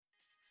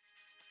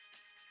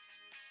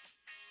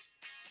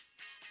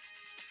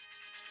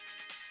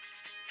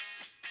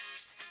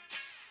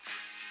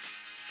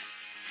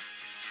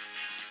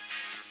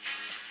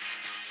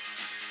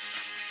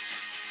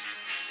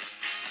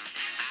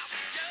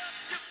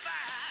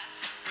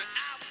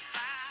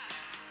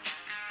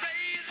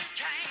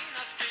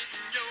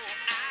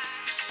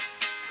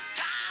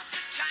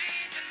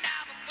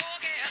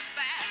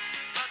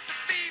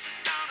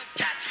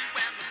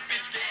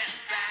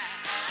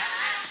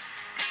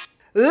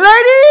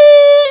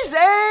Ladies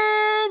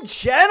and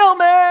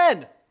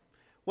gentlemen,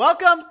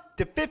 welcome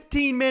to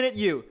 15 Minute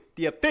U,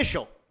 the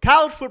official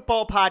college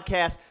football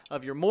podcast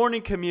of your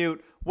morning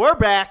commute. We're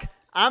back.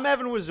 I'm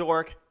Evan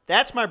Wazork.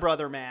 That's my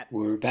brother, Matt.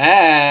 We're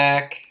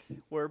back.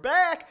 We're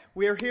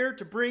here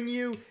to bring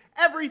you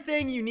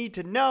everything you need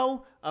to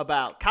know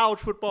about college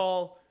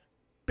football,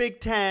 Big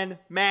Ten,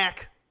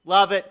 MAC,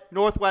 love it,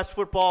 Northwest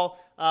football.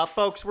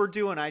 Folks,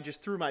 I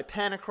just threw my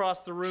pen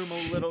across the room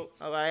a little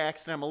by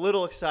accident. I'm a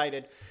little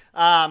excited.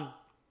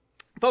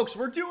 Folks,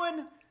 we're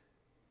doing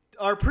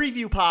our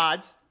preview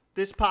pods.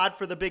 This pod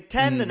for the Big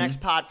Ten, the next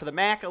pod for the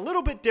MAC, a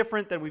little bit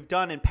different than we've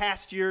done in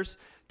past years.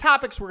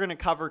 Topics we're going to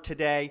cover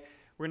today.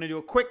 We're going to do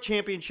a quick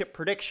championship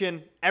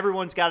prediction.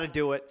 Everyone's got to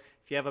do it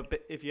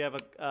if you have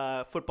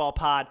a football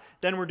pod.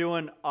 Then we're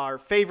doing our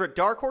favorite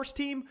dark horse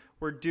team.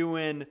 We're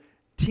doing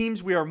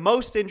teams we are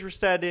most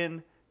interested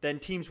in, then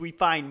teams we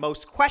find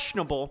most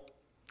questionable.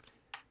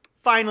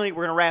 Finally,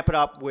 we're going to wrap it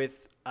up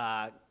with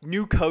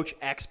new coach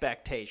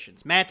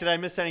expectations. Matt, did I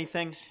miss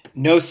anything?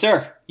 No,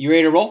 sir. You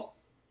ready to roll?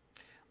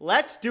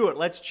 Let's do it.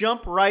 Let's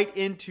jump right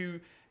into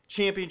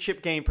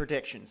championship game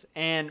predictions.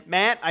 And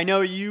Matt, I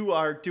know you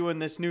are doing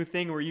this new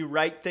thing where you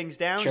write things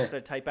down instead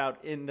of type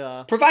out in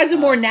the provides a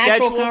more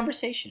natural schedule.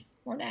 Conversation.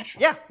 More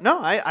natural. Yeah, no,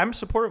 I'm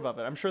supportive of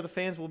it. I'm sure the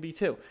fans will be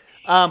too.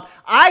 I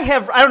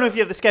don't know if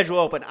you have the schedule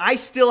open. I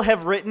still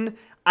have written.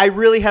 I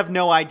really have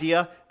no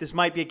idea. This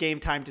might be a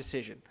game time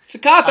decision. It's a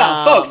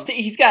cop-out, folks.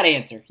 He's got to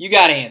answer. You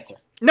got to answer.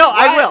 No,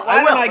 I will.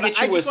 I will. I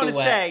just want to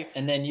say,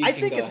 and then I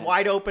think it's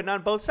wide open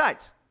on both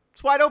sides.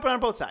 It's wide open on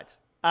both sides.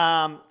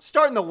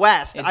 Starting the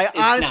West, I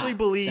honestly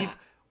believe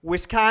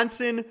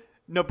Wisconsin,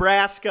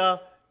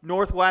 Nebraska,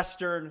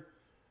 Northwestern,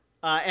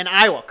 and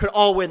Iowa could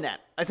all win that.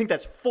 I think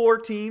that's 4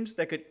 teams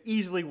that could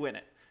easily win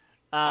it.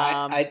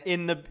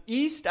 In the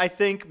East, I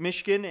think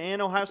Michigan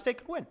and Ohio State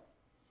could win.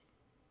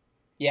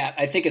 Yeah,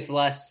 I think it's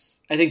less.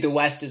 I think the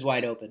West is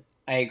wide open.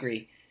 I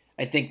agree.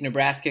 I think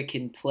Nebraska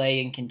can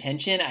play in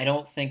contention. I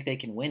don't think they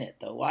can win it,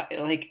 though. Why?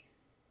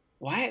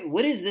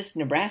 What is this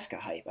Nebraska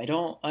hype? I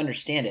don't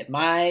understand it.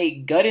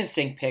 My gut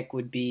instinct pick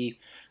would be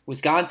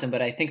Wisconsin,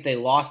 but I think they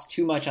lost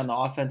too much on the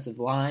offensive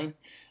line.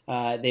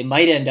 They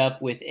might end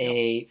up with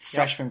a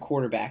freshman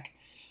quarterback.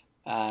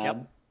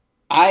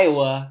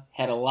 Iowa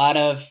had a lot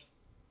of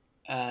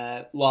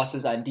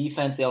losses on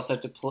defense. They also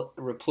have to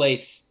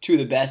replace 2 of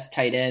the best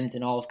tight ends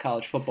in all of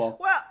college football.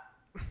 Well,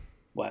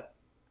 what?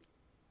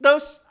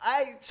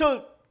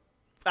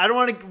 I don't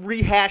want to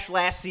rehash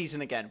last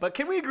season again, but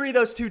can we agree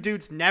those 2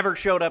 dudes never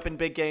showed up in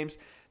big games?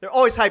 They're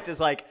always hyped as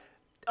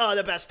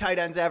the best tight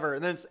ends ever.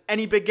 And then it's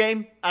any big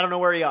game, I don't know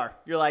where you are.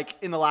 You're like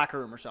in the locker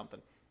room or something.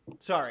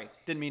 Sorry,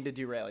 didn't mean to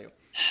derail you.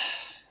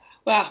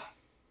 Well,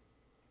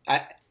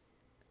 I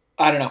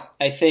don't know.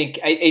 I think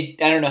I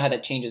don't know how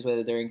that changes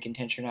whether they're in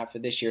contention or not for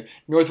this year.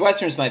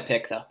 Northwestern's my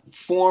pick, though.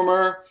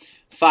 Former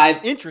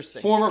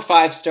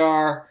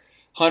 5-star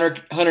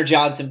Hunter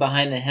Johnson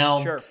behind the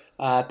helm. Sure.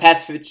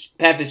 Pat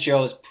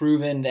Fitzgerald has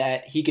proven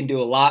that he can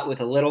do a lot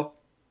with a little.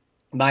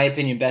 In my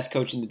opinion, best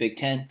coach in the Big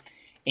Ten,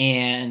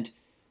 and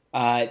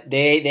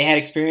they had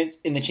experience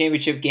in the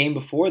championship game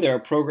before. They're a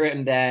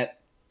program that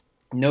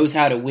knows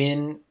how to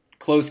win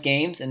close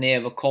games, and they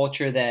have a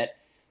culture that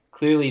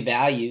clearly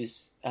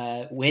values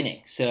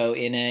winning. So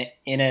in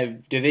a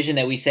division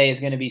that we say is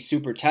going to be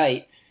super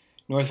tight,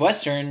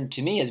 Northwestern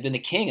to me has been the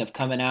king of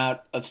coming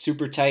out of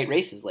super tight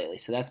races lately.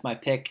 So that's my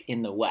pick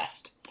in the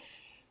West.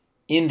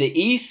 In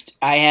the East,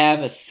 I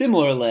have a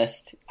similar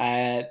list.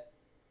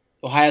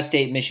 Ohio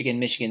State, Michigan,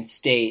 Michigan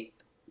State,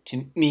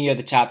 to me, are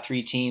the top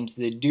 3 teams.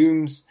 The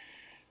doomsday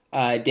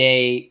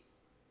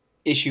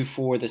issue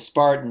for the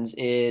Spartans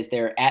is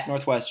they're at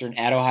Northwestern,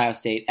 at Ohio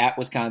State, at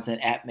Wisconsin,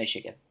 at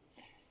Michigan.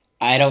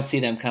 I don't see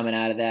them coming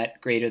out of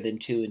that greater than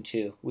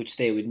 2-2, which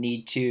they would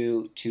need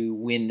to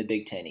win the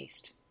Big Ten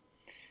East.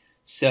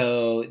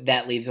 So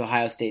that leaves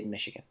Ohio State and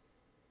Michigan.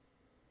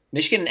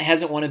 Michigan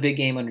hasn't won a big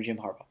game under Jim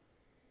Harbaugh.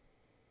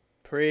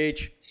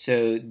 Preach.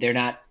 So they're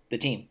not the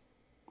team.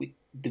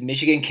 The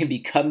Michigan can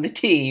become the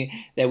team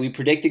that we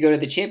predict to go to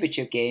the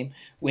championship game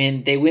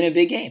when they win a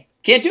big game.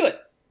 Can't do it.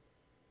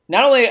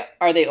 Not only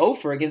are they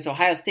 0-for against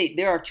Ohio State,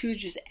 there are 2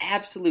 just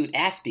absolute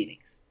ass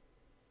beatings.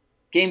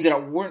 Games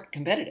that weren't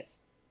competitive.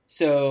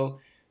 So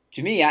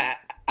to me, I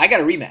got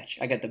a rematch.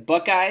 I got the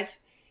Buckeyes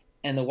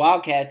and the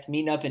Wildcats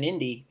meeting up in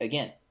Indy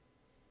again.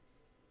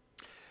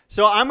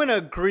 So I'm going to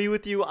agree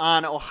with you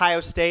on Ohio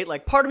State.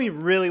 Part of me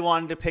really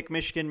wanted to pick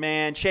Michigan,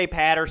 man. Shea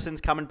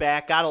Patterson's coming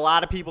back. Got a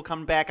lot of people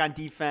coming back on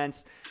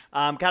defense.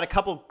 Got a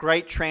couple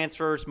great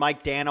transfers.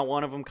 Mike Dana,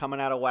 one of them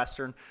coming out of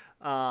Western.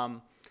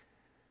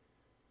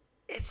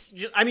 It's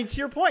just, to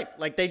your point,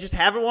 they just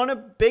haven't won a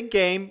big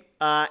game.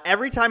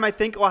 Every time I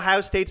think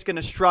Ohio State's going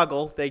to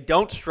struggle, they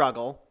don't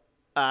struggle,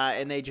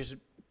 and they just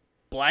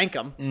blank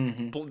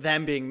them,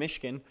 them being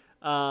Michigan.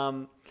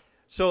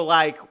 So,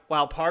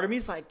 while part of me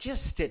is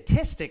just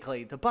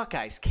statistically, the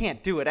Buckeyes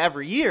can't do it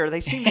every year. They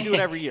seem to do it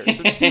every year.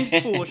 So it seems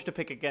foolish to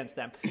pick against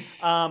them.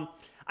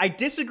 I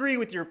disagree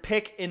with your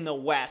pick in the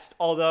West,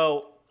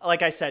 although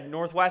like I said,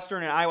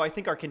 Northwestern and Iowa, I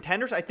think, are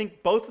contenders. I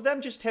think both of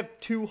them just have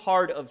too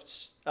hard of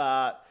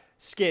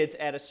skids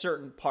at a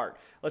certain part.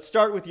 Let's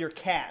start with your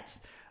Cats.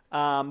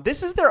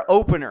 This is their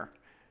opener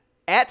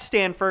at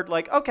Stanford.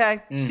 Like,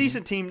 okay,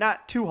 decent team,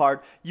 not too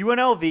hard.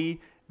 UNLV,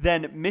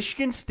 then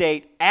Michigan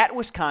State, at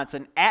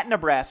Wisconsin, at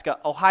Nebraska,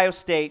 Ohio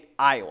State,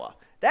 Iowa.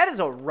 That is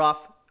a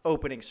rough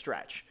opening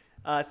stretch.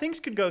 Things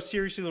could go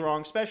seriously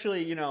wrong,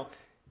 especially,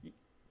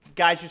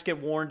 guys just get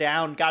worn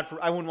down.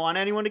 I wouldn't want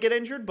anyone to get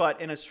injured,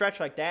 but in a stretch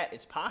like that,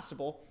 it's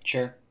possible.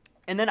 Sure.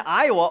 And then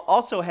Iowa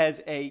also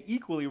has a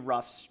equally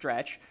rough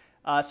stretch,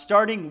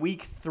 starting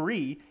week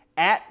 3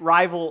 at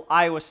rival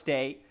Iowa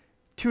State,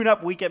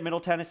 tune-up week at Middle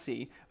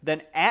Tennessee,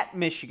 then at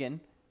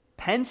Michigan,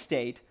 Penn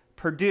State,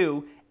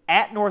 Purdue,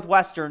 at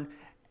Northwestern,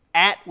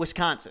 at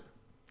Wisconsin.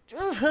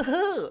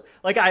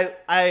 Like,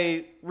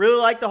 I really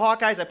like the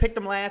Hawkeyes. I picked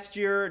them last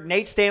year.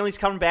 Nate Stanley's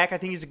coming back. I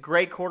think he's a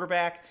great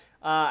quarterback.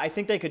 I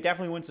think they could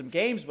definitely win some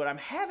games, but I'm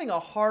having a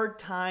hard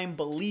time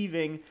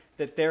believing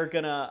that they're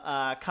going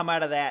to come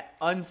out of that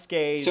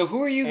unscathed. So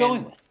who are you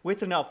going with?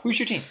 With enough. Who's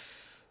your team?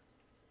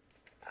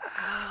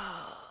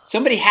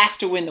 Somebody has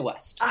to win the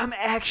West. I'm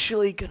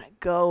actually going to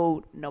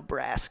go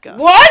Nebraska.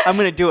 What? I'm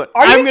going to do it.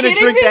 I'm going to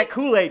drink that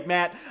Kool-Aid,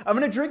 Matt. I'm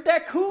going to drink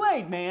that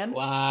Kool-Aid, man.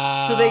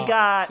 Wow. So they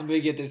got... Somebody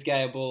get this guy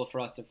a bowl of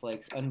Frosted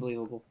Flakes.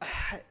 Unbelievable.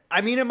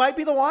 I mean, it might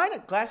be the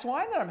glass of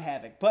wine that I'm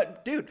having.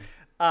 But, dude,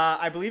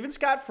 I believe in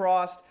Scott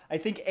Frost. I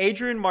think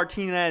Adrian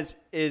Martinez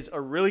is a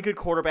really good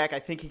quarterback. I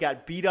think he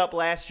got beat up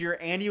last year,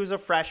 and he was a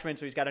freshman,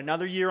 so he's got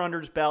another year under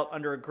his belt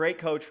under a great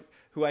coach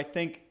who I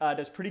think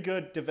does pretty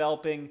good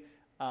developing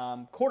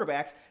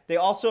quarterbacks. They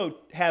also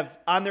have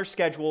on their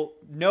schedule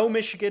no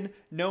Michigan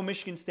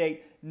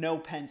State, no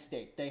Penn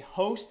State. They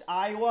host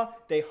Iowa,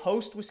 they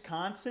host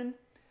Wisconsin,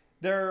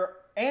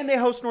 and they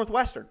host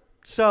Northwestern.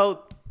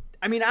 So,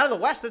 I mean, out of the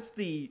West, that's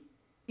the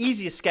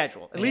easiest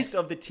schedule, at least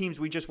of the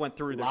teams we just went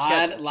through their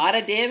schedules. A lot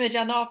of damage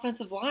on the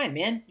offensive line,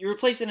 man. You're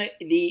replacing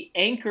the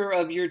anchor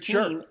of your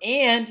team,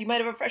 and you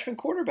might have a freshman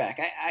quarterback.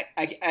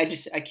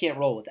 I can't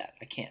roll with that.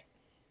 I can't.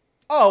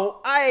 Oh,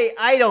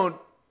 I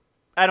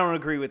don't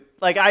agree with,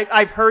 like,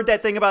 I've heard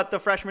that thing about the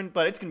freshman,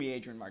 but it's going to be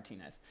Adrian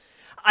Martinez.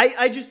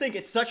 I just think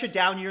it's such a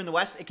down year in the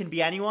West. It can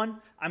be anyone.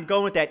 I'm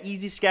going with that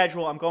easy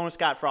schedule. I'm going with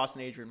Scott Frost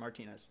and Adrian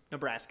Martinez.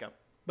 Nebraska.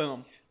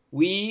 Boom.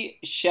 We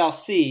shall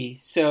see.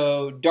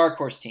 So, dark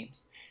horse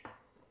teams.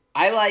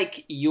 I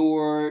like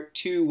your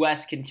two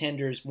West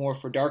contenders more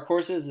for dark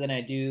horses than I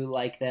do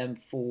like them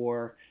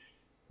for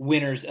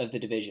winners of the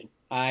division.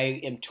 I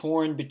am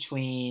torn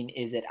between,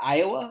 is it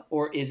Iowa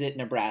or is it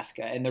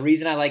Nebraska? And the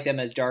reason I like them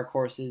as dark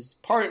horses,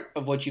 part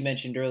of what you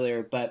mentioned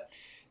earlier, but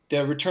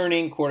the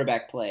returning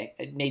quarterback play.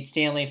 Nate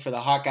Stanley for the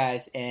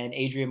Hawkeyes and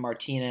Adrian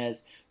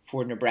Martinez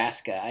for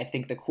Nebraska. I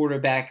think the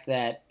quarterback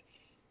that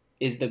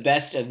is the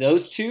best of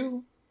those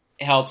two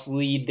helps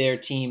lead their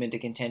team into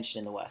contention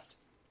in the West.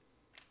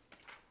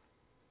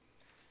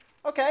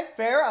 Okay,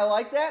 fair. I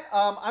like that.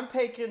 I'm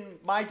picking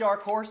my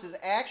dark horse is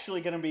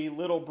actually going to be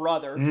little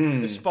brother,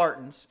 the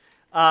Spartans.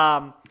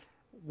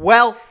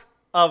 Wealth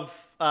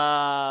of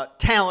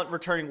talent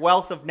returning,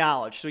 wealth of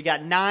knowledge. So we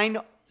got 9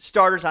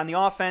 starters on the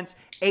offense,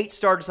 8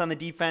 starters on the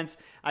defense.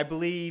 I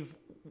believe,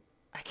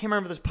 I can't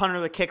remember this punter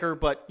or the kicker,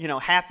 but,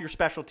 half your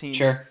special teams.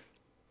 Sure.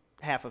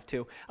 Half of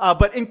 2.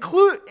 But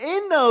include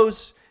in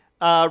those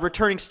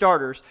returning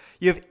starters,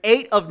 you have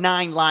 8 of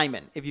 9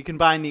 linemen if you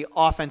combine the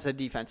offense and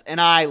defense,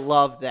 and I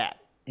love that.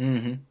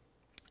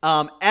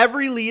 Mm-hmm.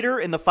 Every leader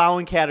in the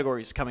following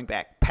categories is coming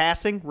back: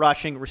 passing,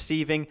 rushing,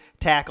 receiving,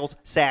 tackles,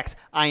 sacks,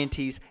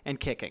 INTs, and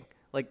kicking.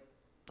 Like,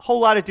 a whole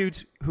lot of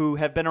dudes who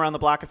have been around the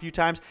block a few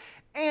times.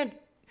 And,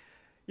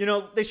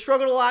 they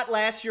struggled a lot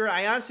last year.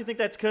 I honestly think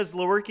that's because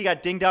Lewerke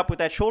got dinged up with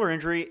that shoulder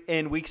injury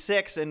in week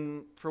 6,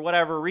 and for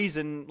whatever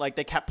reason, like,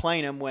 they kept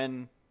playing him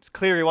when it's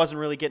clear he wasn't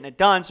really getting it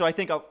done. So I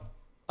think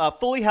a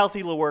fully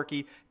healthy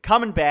Lewerke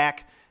coming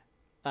back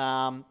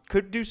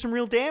could do some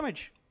real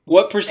damage.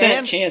 What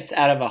percent chance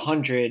out of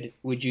 100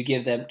 would you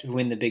give them to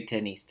win the Big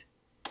Ten East?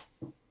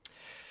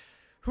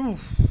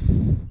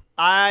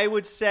 I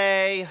would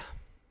say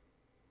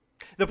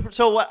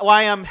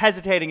why I'm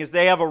hesitating is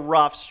they have a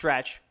rough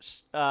stretch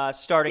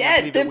starting, I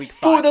believe, at week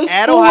 5. Those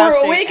at 4 Ohio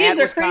State, away games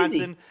at are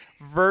Wisconsin,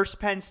 crazy. Versus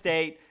Penn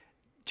State,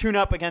 tune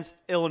up against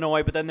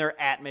Illinois, but then they're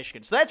at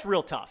Michigan. So that's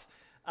real tough.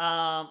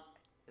 I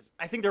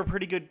think they're a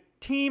pretty good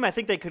team. I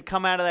think they could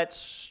come out of that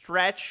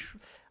stretch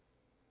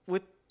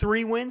with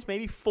 3 wins,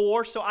 maybe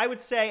 4. So I would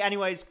say,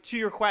 anyways, to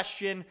your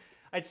question,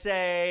 I'd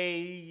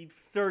say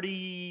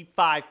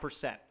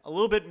 35%. A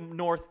little bit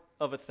north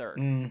of a third,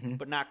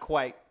 but not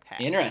quite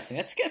half. Interesting.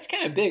 That's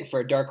kind of big for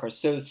a dark horse.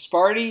 So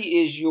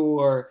Sparty is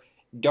your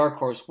dark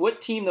horse.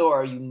 What team, though,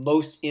 are you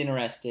most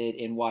interested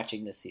in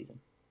watching this season?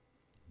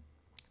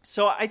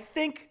 So I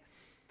think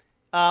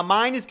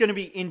mine is going to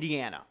be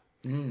Indiana.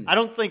 I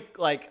don't think,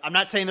 I'm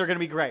not saying they're going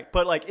to be great,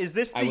 but, is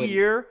this the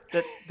year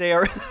that they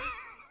are...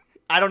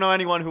 I don't know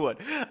anyone who would.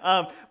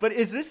 But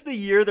is this the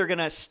year they're going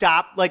to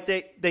stop? Like,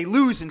 they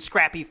lose in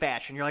scrappy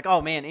fashion. You're like,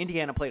 oh, man,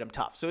 Indiana played them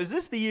tough. So is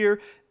this the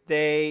year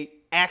they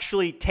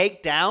actually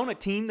take down a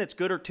team that's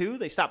good or two?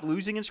 They stop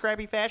losing in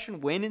scrappy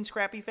fashion, win in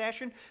scrappy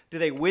fashion? Do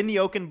they win the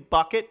Oaken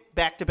bucket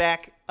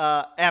back-to-back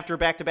after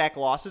back-to-back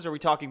losses? Are we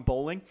talking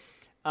bowling?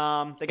 They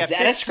got Is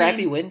that a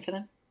scrappy win for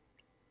them?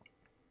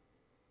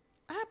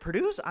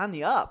 Purdue's on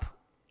the up.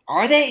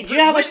 Are they? Do you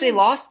know how much they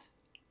lost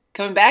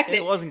coming back?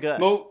 It wasn't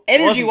good. Well,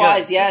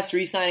 energy-wise, yes.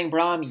 Re-signing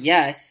Braum,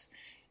 yes.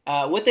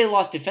 What they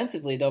lost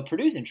defensively, though,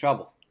 Purdue's in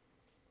trouble.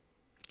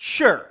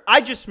 Sure.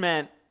 I just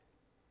meant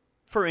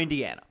for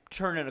Indiana,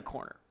 turning a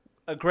corner.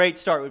 A great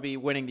start would be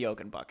winning the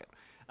Oaken bucket.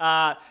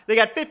 They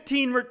got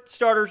 15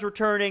 starters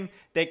returning.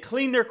 They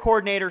cleaned their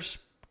coordinator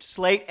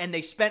slate, and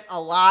they spent a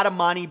lot of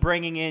money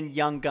bringing in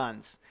young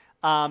guns.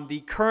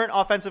 The current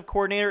offensive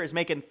coordinator is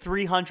making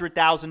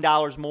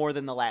 $300,000 more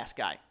than the last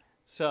guy.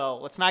 So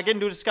let's not get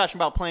into a discussion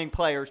about playing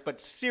players,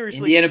 but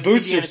seriously, Indiana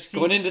boosters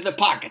going into the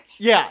pockets.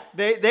 Yeah,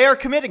 they are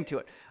committing to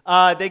it.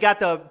 They got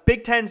the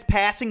Big Ten's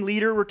passing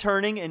leader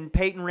returning in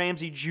Peyton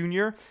Ramsey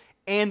Jr.,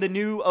 and the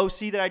new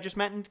OC that I just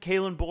mentioned,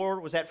 Kalen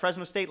Bohr, was at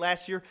Fresno State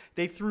last year.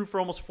 They threw for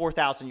almost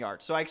 4,000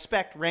 yards. So I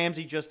expect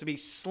Ramsey just to be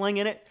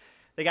slinging it.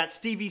 They got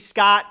Stevie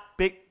Scott,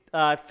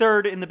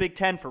 third in the Big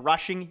Ten for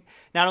rushing.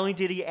 Not only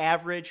did he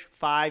average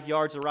 5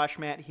 yards a rush,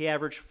 Matt, he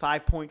averaged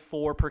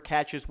 5.4 per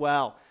catch as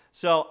well.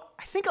 So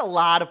I think a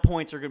lot of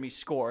points are going to be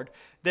scored.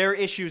 Their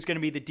issue is going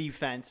to be the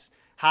defense.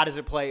 How does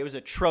it play? It was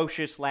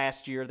atrocious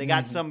last year. They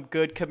got some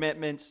good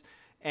commitments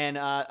and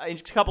a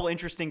couple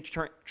interesting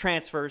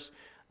transfers,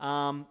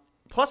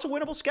 plus a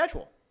winnable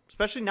schedule,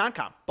 especially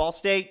non-conf. Ball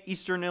State,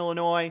 Eastern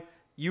Illinois,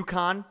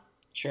 UConn.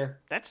 Sure.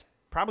 That's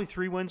probably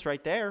 3 wins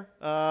right there.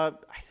 I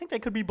think they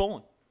could be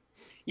bowling.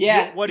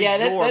 Yeah,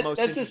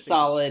 that's a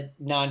solid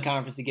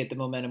non-conference to get the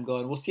momentum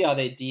going. We'll see how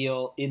they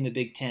deal in the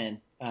Big Ten.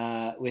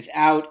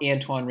 Without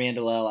Antoine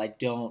Randall, I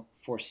don't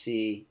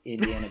foresee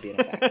Indiana being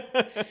a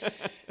factor.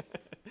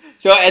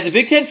 So as a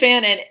Big Ten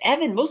fan, and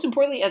Evan, most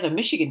importantly, as a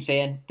Michigan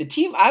fan, the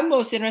team I'm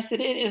most interested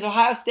in is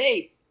Ohio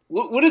State.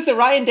 What does the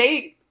Ryan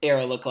Day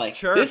era look like?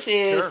 This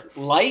is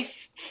life,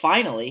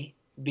 finally,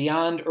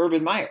 beyond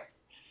Urban Meyer.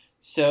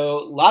 So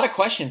a lot of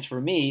questions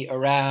for me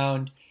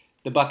around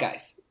the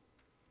Buckeyes.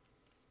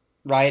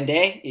 Ryan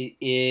Day,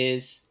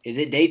 is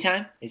it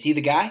daytime? Is he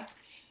the guy?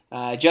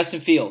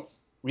 Justin Fields,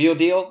 real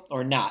deal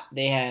or not?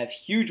 They have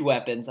huge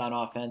weapons on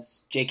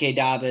offense. J.K.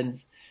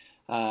 Dobbins,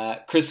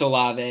 Chris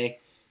Olave.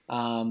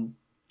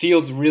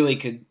 Fields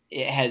really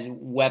has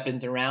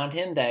weapons around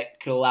him that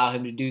could allow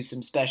him to do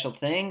some special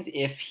things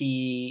if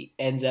he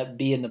ends up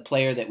being the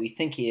player that we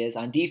think he is.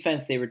 On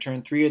defense, they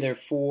returned 3 of their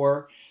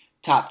 4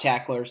 top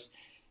tacklers.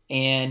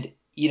 And,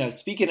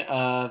 speaking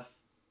of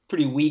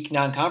pretty weak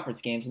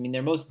non-conference games,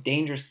 their most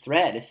dangerous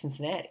threat is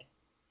Cincinnati.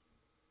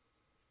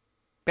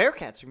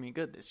 Bearcats are going to be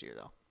good this year,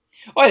 though.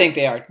 Oh, I think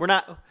they are.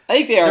 I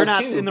think they are. They're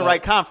not in the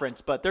right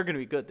conference, but they're going to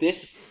be good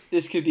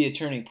this could be a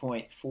turning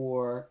point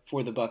for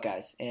the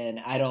Buckeyes, and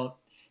I don't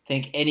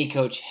think any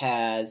coach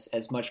has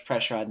as much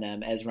pressure on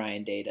them as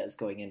Ryan Day does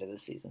going into the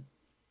season.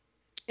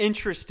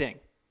 Interesting.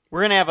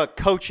 We're going to have a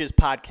coaches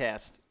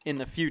podcast in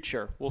the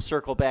future. We'll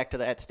circle back to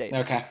that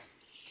statement. Okay.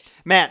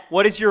 Matt,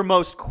 what is your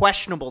most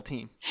questionable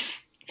team?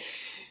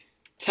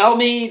 Tell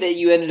me that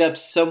you ended up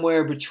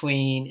somewhere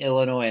between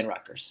Illinois and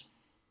Rutgers.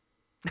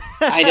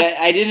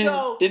 I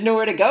didn't know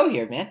where to go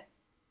here, man.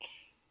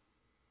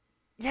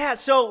 Yeah,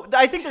 so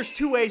I think there's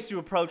 2 ways to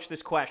approach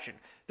this question.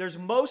 There's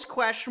most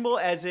questionable,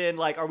 as in,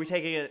 are we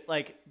taking it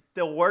like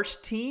the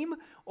worst team?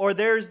 Or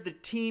there's a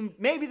team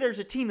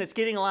that's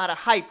getting a lot of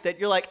hype that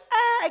you're like,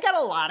 I got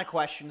a lot of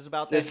questions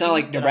about that. It's not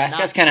like Nebraska.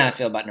 That's kind of how I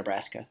feel about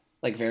Nebraska.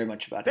 Very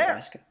much about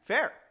Nebraska.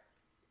 Fair.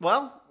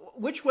 Well,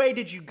 which way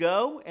did you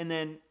go? And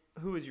then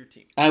who is your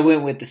team? I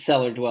went with the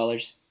cellar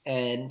dwellers.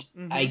 And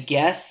I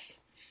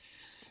guess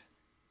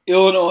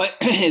Illinois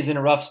is in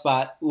a rough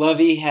spot.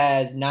 Lovey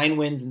has 9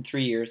 wins in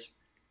 3 years,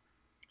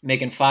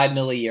 making $5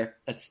 million a year.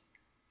 That's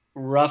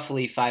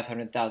roughly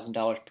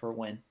 $500,000 per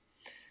win.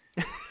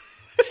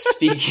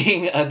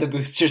 Speaking of the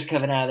boosters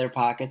coming out of their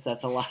pockets,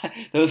 that's a lot.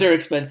 Those are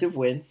expensive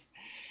wins.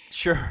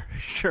 Sure.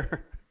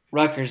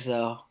 Rutgers,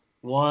 though,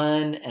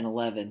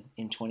 1-11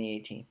 in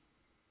 2018.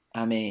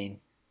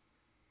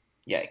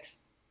 Yikes.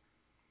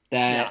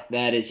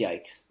 That is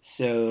yikes.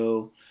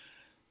 So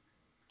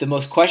the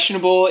most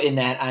questionable in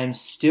that I'm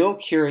still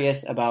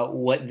curious about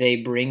what they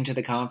bring to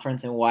the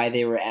conference and why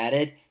they were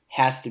added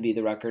has to be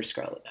the Rutgers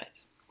Scarlet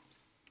Knights.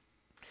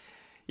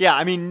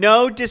 Yeah,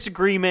 no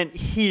disagreement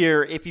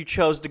here if you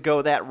chose to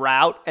go that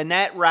route. And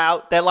that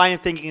line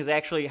of thinking is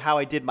actually how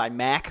I did my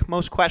MAC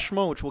most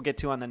questionable, which we'll get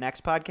to on the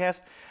next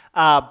podcast.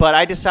 But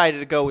I decided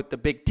to go with the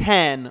Big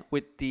Ten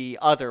with the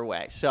other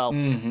way. So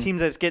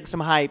teams that's getting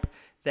some hype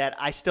that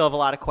I still have a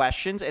lot of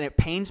questions. And it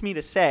pains me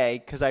to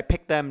say, because I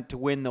picked them to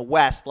win the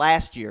West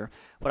last year,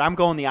 but I'm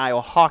going the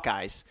Iowa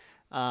Hawkeyes.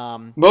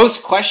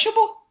 Most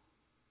questionable?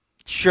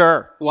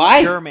 Sure.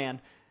 Why? Sure,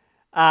 man.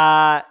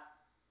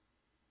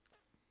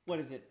 What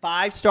is it?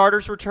 5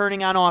 starters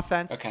returning on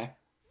offense. Okay.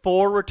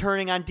 4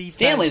 returning on defense.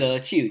 Stanley, though,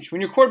 that's huge.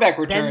 When your quarterback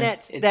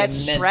returns, then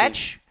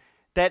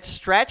that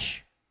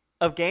stretch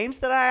of games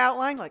that I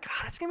outlined, like,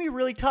 that's going to be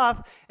really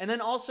tough. And then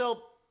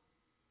also,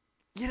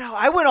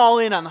 I went all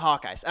in on the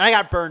Hawkeyes, and I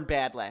got burned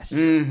bad last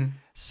year. Mm-hmm.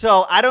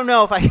 So I don't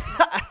know if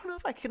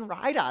I can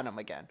ride on them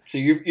again. So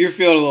you're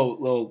feeling a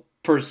little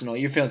personal.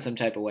 You're feeling some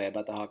type of way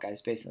about the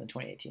Hawkeyes based on the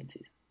 2018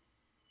 season.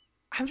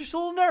 I'm just a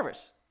little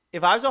nervous.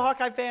 If I was a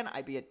Hawkeye fan,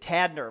 I'd be a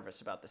tad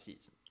nervous about the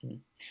season.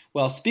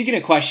 Well, speaking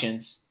of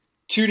questions,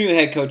 2 new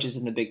head coaches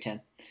in the Big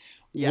Ten.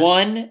 Yes.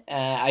 One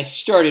I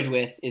started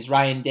with is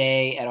Ryan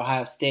Day at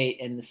Ohio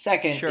State, and the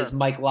second is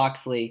Mike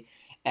Locksley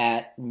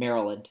at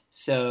Maryland.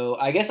 So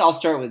I guess I'll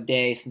start with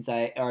Day since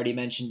I already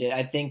mentioned it.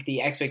 I think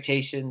the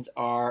expectations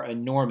are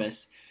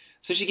enormous,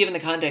 especially given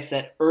the context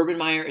that Urban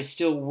Meyer is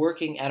still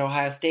working at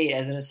Ohio State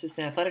as an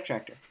assistant athletic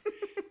director.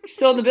 He's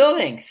still in the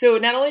building. So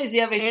not only does he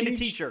have a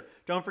teacher.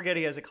 Don't forget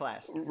he has a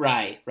class.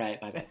 Right. My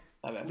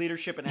bad.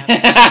 Leadership and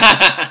ethics.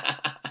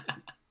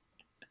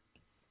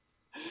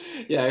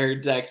 Yeah, I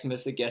heard Zach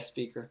Smith's a guest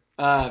speaker.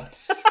 Could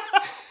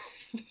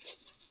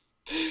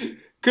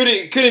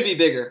it be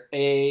bigger?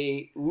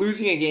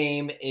 Losing a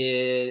game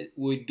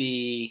would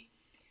be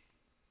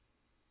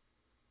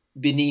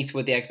beneath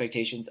what the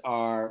expectations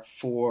are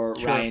for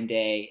Ryan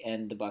Day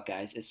and the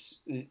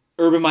Buckeyes.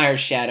 Urban Meyer's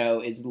shadow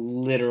is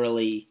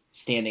literally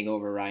standing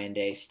over Ryan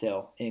Day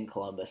still in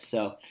Columbus.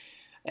 So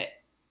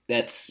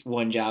that's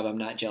one job I'm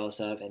not jealous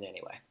of in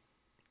any way.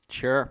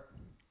 Sure.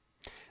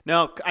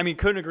 No, I mean,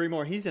 couldn't agree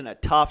more. He's in a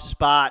tough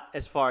spot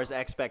as far as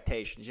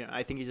expectations.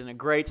 I think he's in a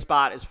great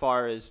spot as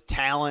far as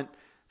talent,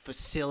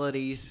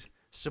 facilities,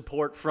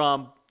 support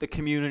from the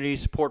community,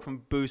 support from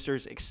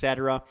boosters,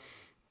 etc.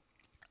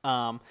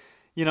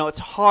 It's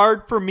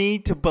hard for me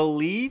to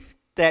believe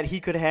that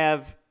he could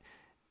have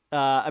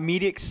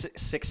immediate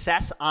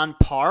success on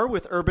par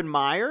with Urban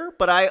Meyer,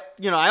 but I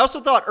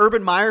also thought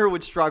Urban Meyer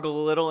would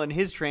struggle a little in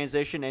his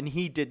transition, and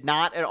he did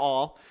not at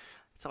all.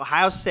 It's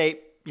Ohio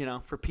State,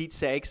 for Pete's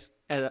sakes,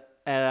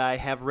 I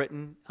have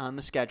written on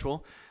the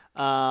schedule.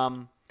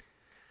 I'm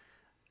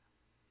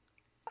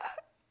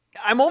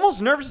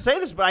almost nervous to say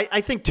this, but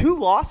I think 2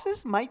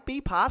 losses might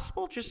be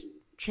possible, just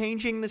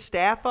changing the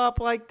staff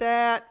up like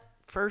that.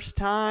 First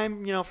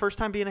time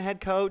being a head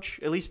coach,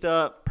 at least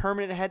a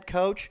permanent head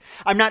coach.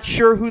 I'm not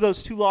sure who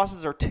those 2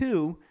 losses are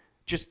to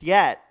just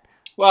yet.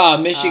 Well,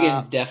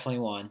 Michigan's definitely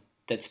one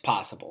that's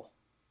possible.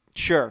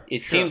 Sure.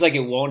 It seems like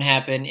it won't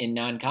happen in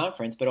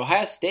non-conference, but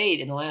Ohio State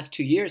in the last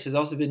 2 years has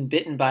also been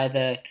bitten by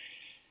the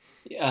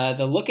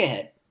look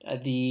ahead,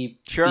 the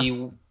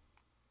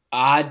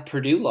odd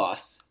Purdue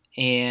loss,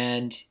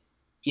 and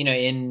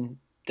in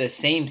the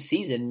same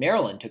season,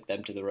 Maryland took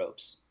them to the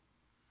ropes.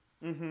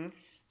 Mm-hmm.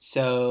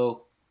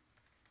 So,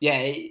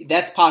 yeah,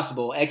 that's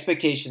possible.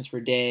 Expectations for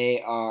Day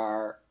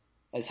are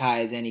as high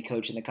as any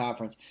coach in the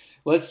conference.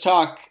 Let's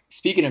talk.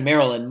 Speaking of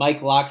Maryland,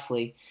 Mike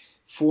Locksley,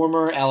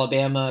 former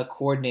Alabama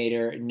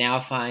coordinator,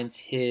 now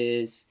finds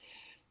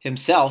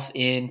himself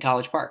in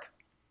College Park.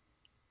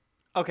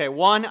 Okay,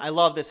 one, I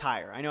love this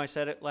hire. I know I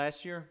said it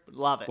last year, but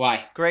love it.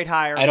 Why? Great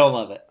hire. I don't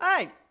love it.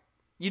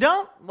 You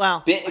don't?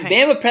 Well,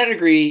 Bama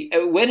pedigree.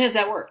 When has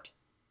that worked?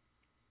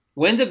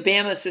 When's a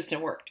Bama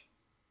assistant worked?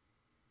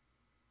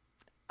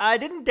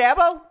 Didn't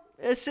Dabo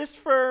assist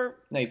for?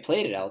 No, he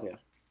played at Alabama.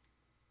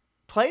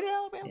 Played at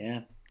Alabama? Yeah.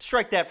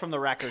 Strike that from the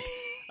record.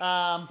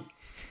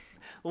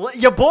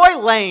 Your boy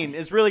Lane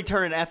is really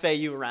turning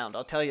FAU around.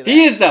 I'll tell you that.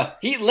 He is though.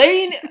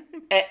 Lane.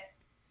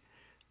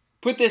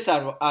 Put this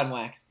on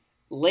wax.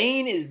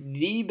 Lane is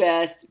the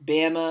best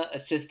Bama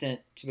assistant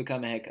to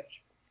become a head coach.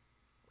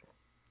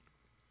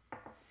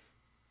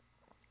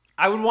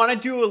 I would want to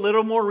do a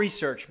little more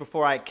research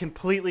before I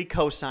completely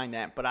co-sign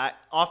that. But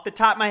off the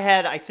top of my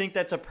head, I think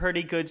that's a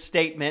pretty good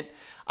statement.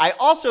 I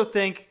also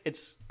think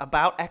it's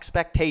about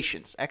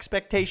expectations.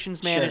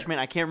 Expectations management.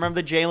 Sure. I can't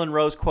remember the Jalen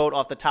Rose quote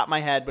off the top of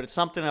my head, but it's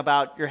something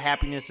about your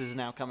happiness is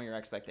now coming your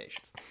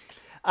expectations.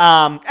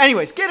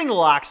 Anyways, getting to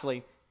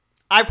Locksley.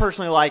 I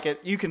personally like it.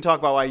 You can talk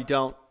about why you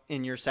don't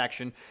in your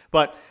section.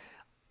 But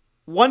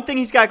one thing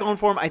he's got going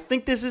for him, I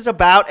think this is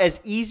about as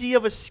easy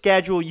of a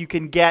schedule you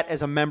can get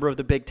as a member of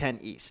the Big Ten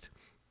East.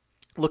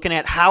 Looking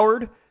at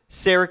Howard,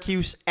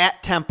 Syracuse,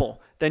 at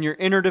Temple. Then your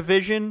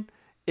interdivision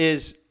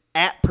is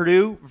at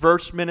Purdue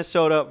versus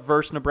Minnesota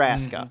versus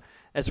Nebraska. Mm-hmm.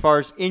 As far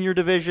as in your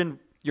division,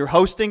 you're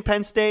hosting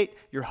Penn State,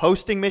 you're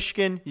hosting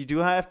Michigan. You do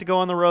have to go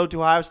on the road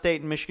to Ohio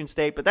State and Michigan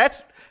State, but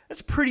that's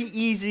pretty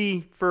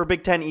easy for a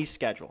Big Ten East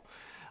schedule.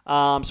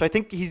 So I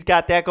think he's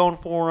got that going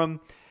for him.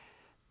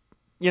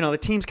 The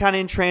team's kind of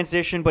in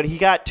transition, but he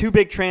got 2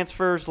 big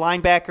transfers.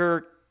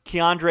 Linebacker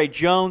Keandre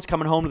Jones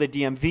coming home to the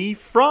DMV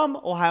from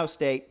Ohio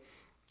State.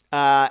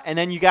 And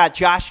then you got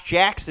Josh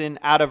Jackson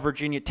out of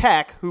Virginia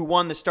Tech, who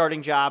won the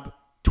starting job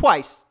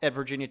twice at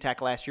Virginia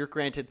Tech last year.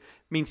 Granted,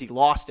 means he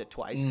lost it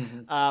twice.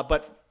 Mm-hmm.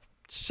 But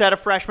set a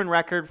freshman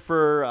record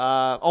for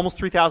almost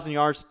 3,000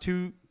 yards,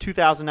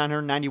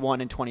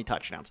 2,991 and 20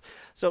 touchdowns.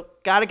 So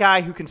got a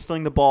guy who can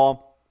sling the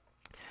ball.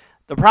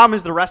 The problem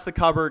is the rest of the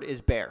cupboard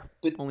is bare.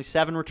 Only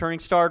 7 returning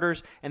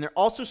starters, and they're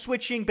also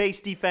switching base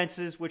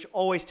defenses, which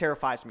always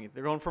terrifies me.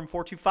 They're going from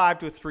 4-2-5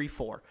 to a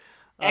 3-4.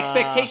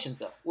 Expectations,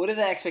 though. What are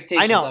the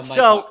expectations I know. on Mike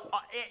So Locksley?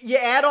 you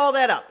add all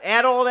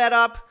that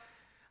up.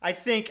 I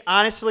think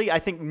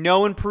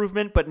no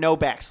improvement, but no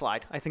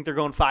backslide. I think they're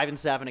going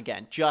 5-7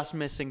 again, just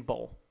missing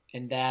bowl.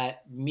 And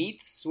that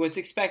meets what's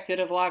expected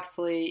of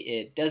Locksley.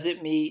 It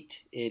doesn't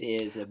meet. It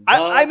is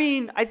above.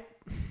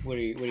 What are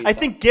you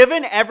think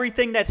given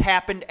everything that's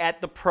happened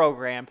at the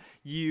program,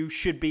 you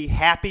should be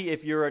happy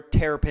if you're a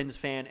Terrapins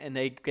fan and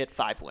they get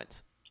 5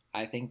 wins.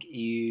 I think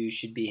you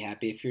should be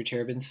happy if you're a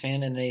Terrapins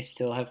fan and they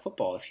still have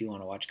football if you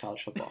want to watch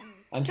college football.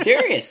 I'm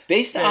serious.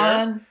 Based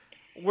on...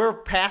 We're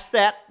past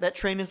that. That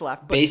train is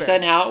left. But based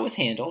on how it was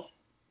handled.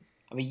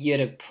 I mean, you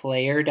had a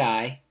player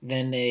die,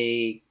 then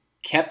they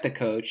kept the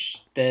coach,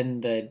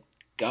 then the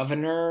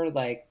governor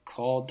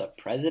called the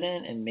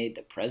president and made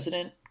the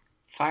president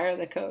fire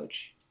the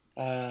coach.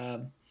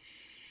 Not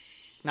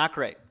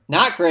great.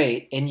 Not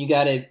great, and you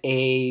got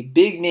a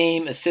big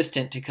name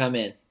assistant to come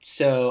in.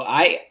 So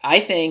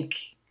I think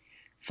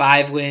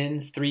 5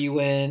 wins, 3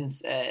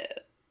 wins.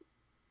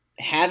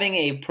 Having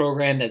a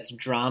program that's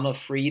drama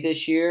free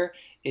this year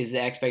is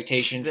the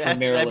expectation for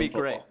Maryland that'd be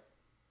football.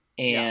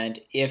 Great. And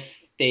if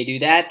they do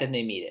that, then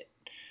they meet it.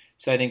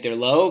 So I think they're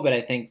low, but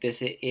I think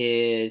this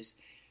is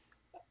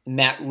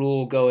Matt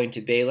Rule going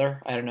to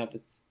Baylor. I don't know if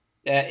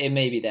it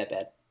may be that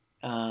bad.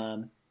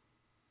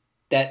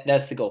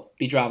 That's the goal.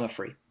 Be drama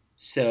free.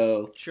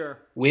 So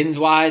sure. Wins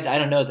wise, I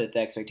don't know that the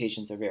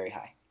expectations are very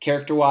high.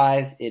 Character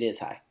wise, it is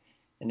high,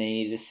 and they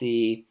need to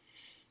see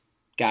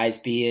guys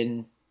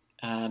being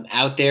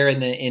out there in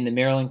the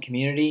Maryland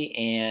community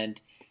and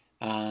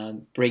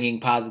bringing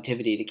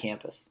positivity to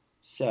campus.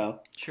 So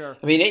sure.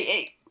 I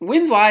mean,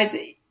 wins wise.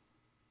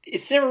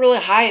 It's never really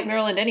high at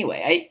Maryland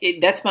anyway.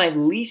 That's my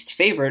least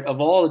favorite of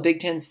all the Big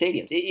Ten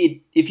stadiums.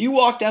 If you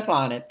walked up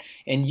on it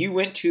and you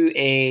went to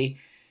a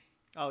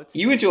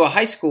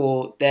high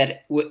school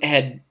that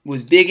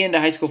was big into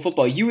high school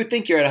football, you would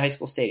think you're at a high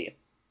school stadium.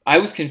 I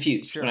was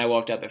confused when I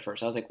walked up at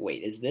first. I was like,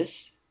 wait, is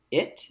this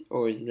it?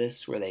 Or is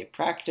this where they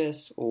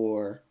practice?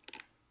 Or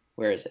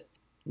where is it?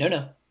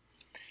 No.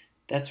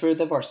 That's where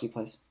the varsity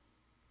plays.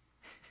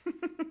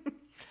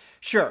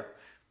 Sure.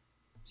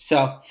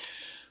 So...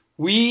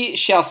 we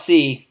shall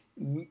see.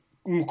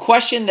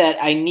 Question that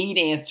I need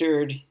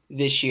answered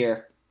this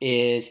year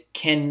is,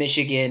 can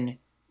Michigan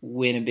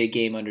win a big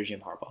game under Jim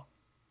Harbaugh?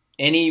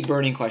 Any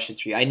burning questions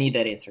for you? I need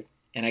that answered,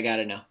 and I got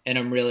to know. And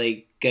I'm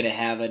really going to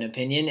have an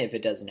opinion if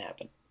it doesn't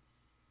happen.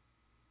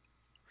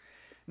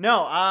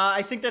 No,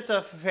 I think that's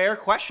a fair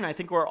question. I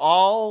think we're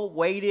all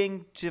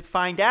waiting to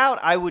find out.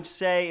 I would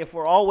say if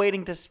we're all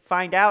waiting to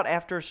find out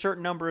after a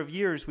certain number of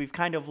years, we've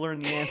kind of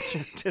learned the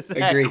answer to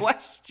that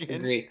question.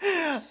 Agree.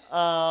 I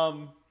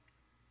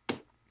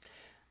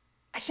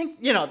think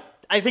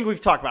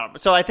we've talked about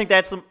it. So I think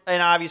that's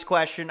an obvious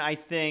question. I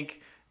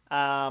think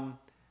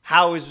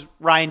how is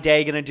Ryan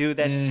Day going to do?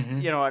 That's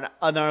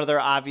another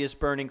obvious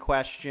burning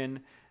question.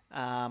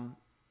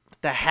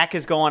 The heck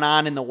is going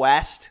on in the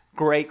West?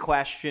 Great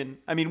question.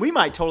 I mean, we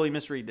might totally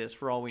misread this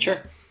for all we know.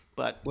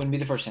 But wouldn't be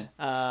the first time.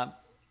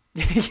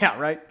 Yeah,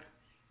 right.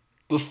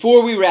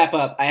 Before we wrap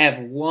up, I have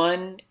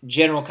one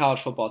general college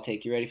football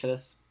take. You ready for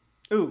this?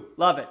 Ooh,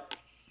 love it.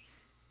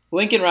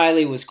 Lincoln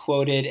Riley was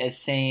quoted as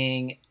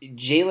saying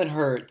Jalen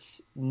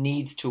Hurts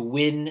needs to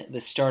win the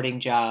starting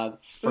job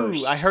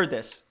first. Ooh, I heard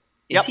this.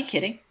 Is he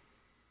kidding?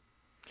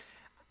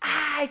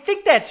 I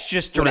think that's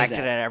just directed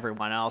at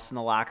everyone else in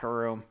the locker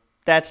room.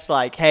 That's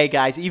like, hey,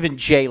 guys, even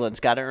Jalen's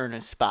got to earn a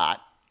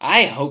spot.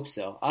 I hope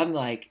so. I'm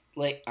like,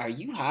 are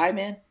you high,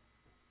 man?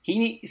 He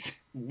needs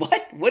 –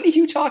 what? What are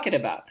you talking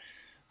about?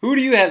 Who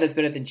do you have that's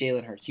better than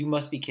Jalen Hurts? You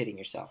must be kidding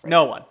yourself, right?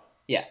 No one.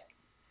 Yeah.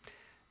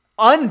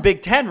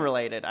 Big Ten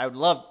related, I would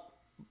love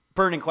 –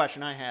 burning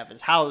question I have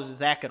is how is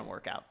that going to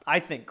work out? I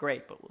think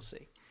great, but we'll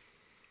see.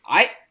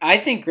 I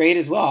think great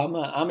as well.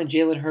 I'm a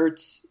Jalen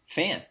Hurts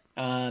fan.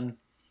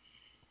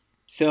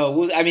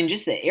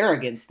 Just the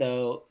arrogance,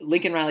 though.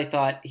 Lincoln Riley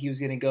thought he was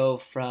going to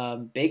go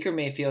from Baker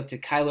Mayfield to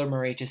Kyler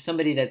Murray to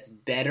somebody that's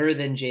better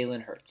than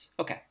Jalen Hurts.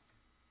 Okay.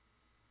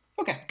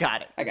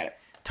 Got it. I got it.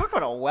 Talk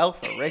about a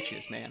wealth of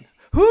riches, man.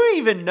 Who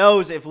even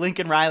knows if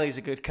Lincoln Riley's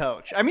a good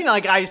coach? I mean,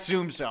 I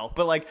assume so.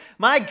 But,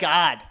 my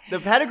God, the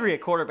pedigree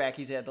at quarterback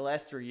he's had the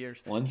last 3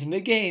 years. Won some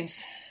big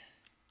games.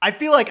 I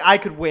feel like I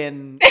could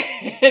win.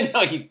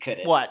 No, you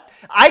couldn't. What?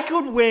 I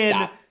could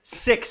win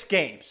 6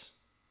 games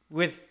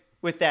with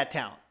that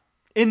talent.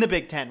 In the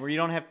Big Ten, where you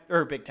don't have,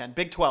 or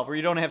Big 12, where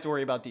you don't have to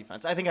worry about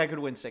defense. I think I could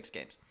win 6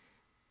 games.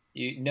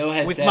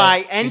 With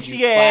my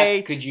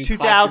NCAA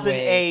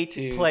 2008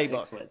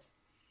 playbook.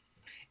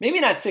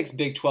 Maybe not 6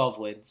 Big 12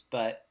 wins,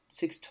 but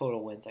 6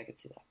 total wins. I could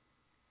see that.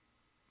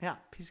 Yeah,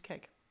 piece of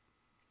cake.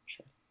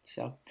 Sure.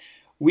 So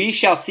we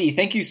shall see.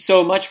 Thank you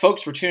so much,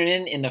 folks, for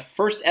tuning in the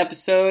first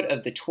episode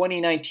of the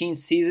 2019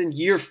 season.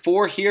 Year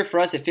 4 here for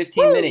us at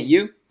 15 Minute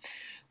U.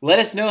 Let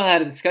us know how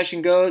the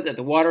discussion goes at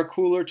the water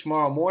cooler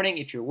tomorrow morning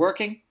if you're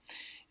working.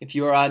 If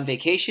you're on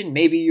vacation,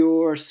 maybe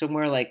you're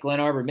somewhere like Glen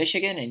Arbor,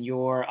 Michigan, and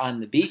you're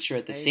on the beach or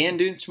at the sand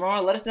dunes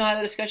tomorrow. Let us know how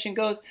the discussion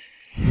goes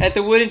at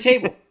the wooden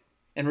table.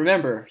 And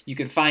remember, you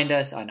can find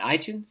us on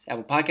iTunes,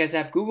 Apple Podcast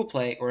app, Google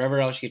Play, or wherever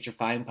else you get your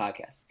fine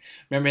podcasts.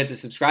 Remember to hit the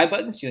subscribe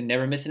button so you'll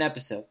never miss an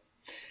episode.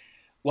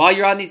 While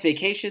you're on these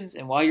vacations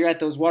and while you're at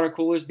those water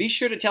coolers, be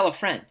sure to tell a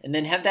friend, and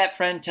then have that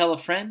friend tell a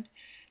friend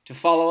to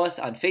follow us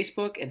on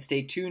Facebook and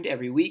stay tuned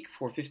every week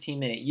for 15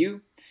 Minute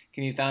U.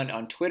 Can be found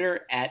on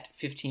Twitter at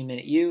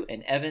 15MinuteU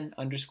and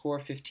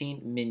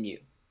Evan_15Minu.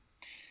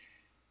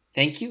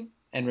 Thank you,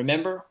 and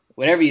remember,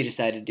 whatever you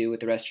decide to do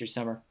with the rest of your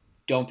summer,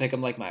 don't pick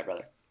them like my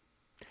brother.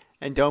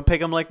 And don't pick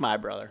them like my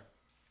brother.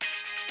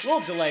 A little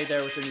delay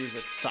there with the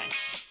music. Sorry.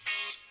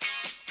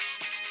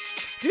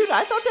 Dude,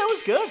 I thought that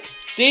was good.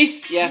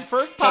 Deece, yeah.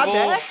 First pod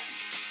back.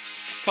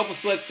 Couple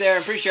slips there.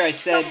 I'm pretty sure I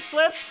said... Couple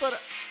slips,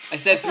 but... I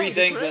said three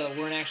things that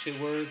weren't actually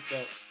words,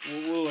 but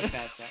we'll look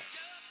past that.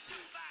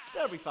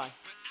 That'll be fine.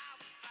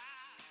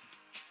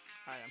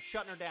 All right, I'm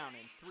shutting her down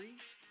in 3,